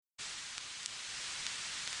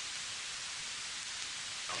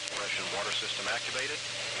engine water system activated.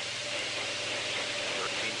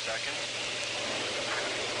 13 seconds.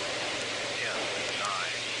 10, 9, 8,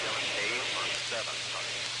 7,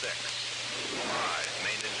 6, 5.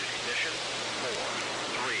 Main engine ignition.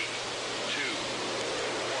 4, 3, 2,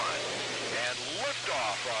 1. And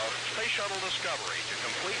liftoff of Space Shuttle Discovery to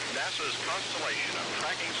complete NASA's constellation of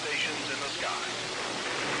tracking stations in the sky.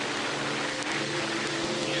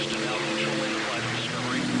 Houston, now controlling the flight of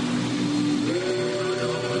Discovery.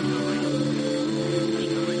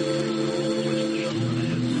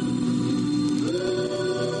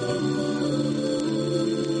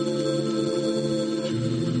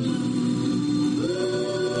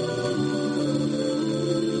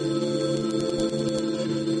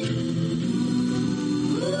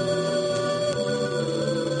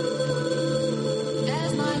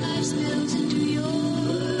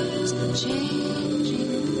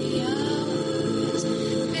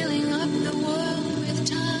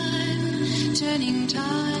 Turning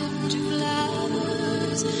time to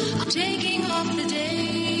flowers, I'm taking off the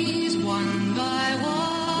days one by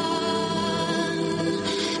one,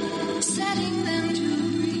 setting them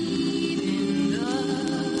to breathe in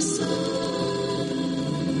the sun.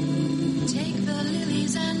 Take the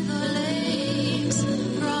lilies and the lakes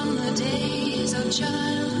from the days of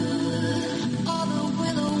childhood, all the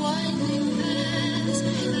willow winding paths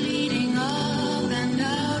leading up and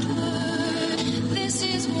outward. This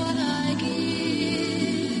is what I give.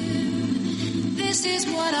 This is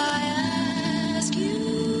what I ask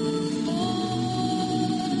you for,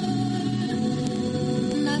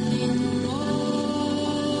 nothing more.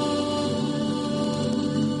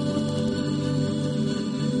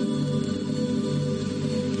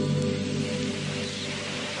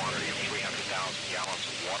 Quantity of 300,000 gallons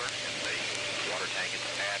of water in the water tank at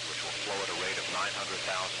the pad, which will flow at a rate of 900,000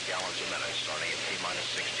 gallons a minute, starting at T-minus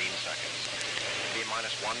 16 seconds.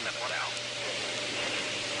 T-minus 1 minute now.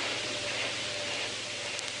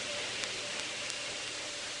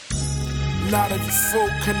 Not every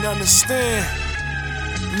folk can understand.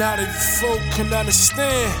 Not every folk can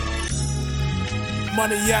understand.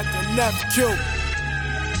 Money at the N.E.F.C.U.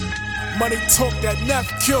 Money talk that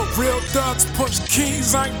N.E.F.C.U. Real thugs push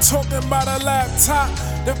keys, I ain't talking about a laptop.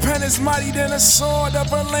 The pen is mighty than a sword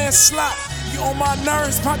of a landslide. You on my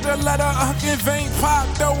nerves, about to let a hunkin' vein pop.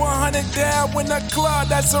 Throw 100 down when the club,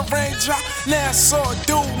 that's a raindrop. Now I saw a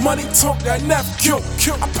dude, money talk that N.E.F.C.U.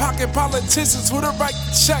 I pocket politicians who the right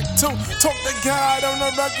to check to. Talk to God on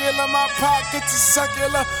the regular, my pockets are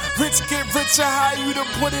secular. Rich get richer, how you to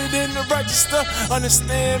put it in the register.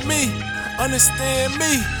 Understand me, understand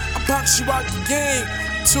me. I box you out the game,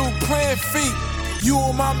 2 playing feet. You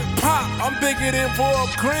a mom and pop, I'm bigger than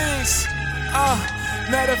Boiled Greens.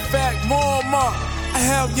 Matter of fact, more and more. I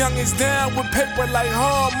held youngins down with paper like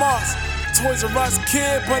hallmarks. Toys R Us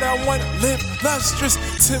kid, but I wanna live lustrous.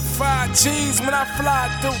 Tip 5 G's when I fly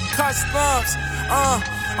through customs.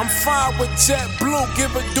 I'm fine with jet blue.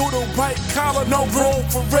 Give a dude a white collar, no room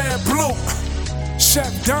for red blue.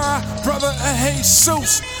 Chef Don, brother of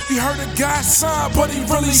Jesus. He heard a guy son, but he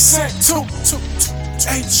really sent two.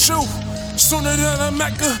 Ain't you? Sooner than a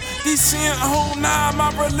Mecca, DC and whole 9,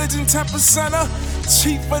 my religion 10%er.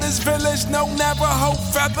 Chief of this village, no Navajo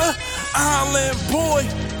feather. Island boy,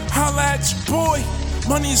 holla at your boy.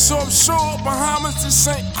 Money's offshore, Bahamas to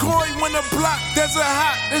St. Croix. When the block, desert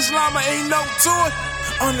hot, Islam ain't no toy.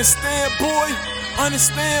 Understand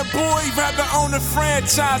boy, rather own a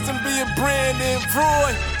franchise than be a brand in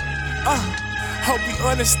Roy. Hope you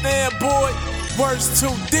understand boy, words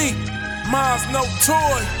too deep, mine's no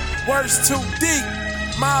toy. Words too deep,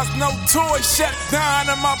 mine's no toy. Shut down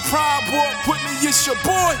on my pride boy, put me, it's your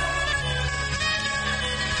boy.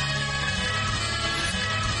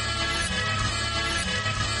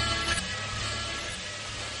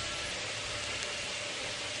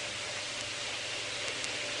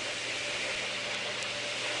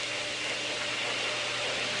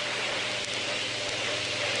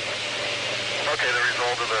 Okay, the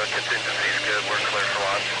result of the contingency is good. We're clear for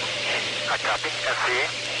launch. I copy.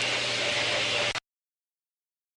 F.C.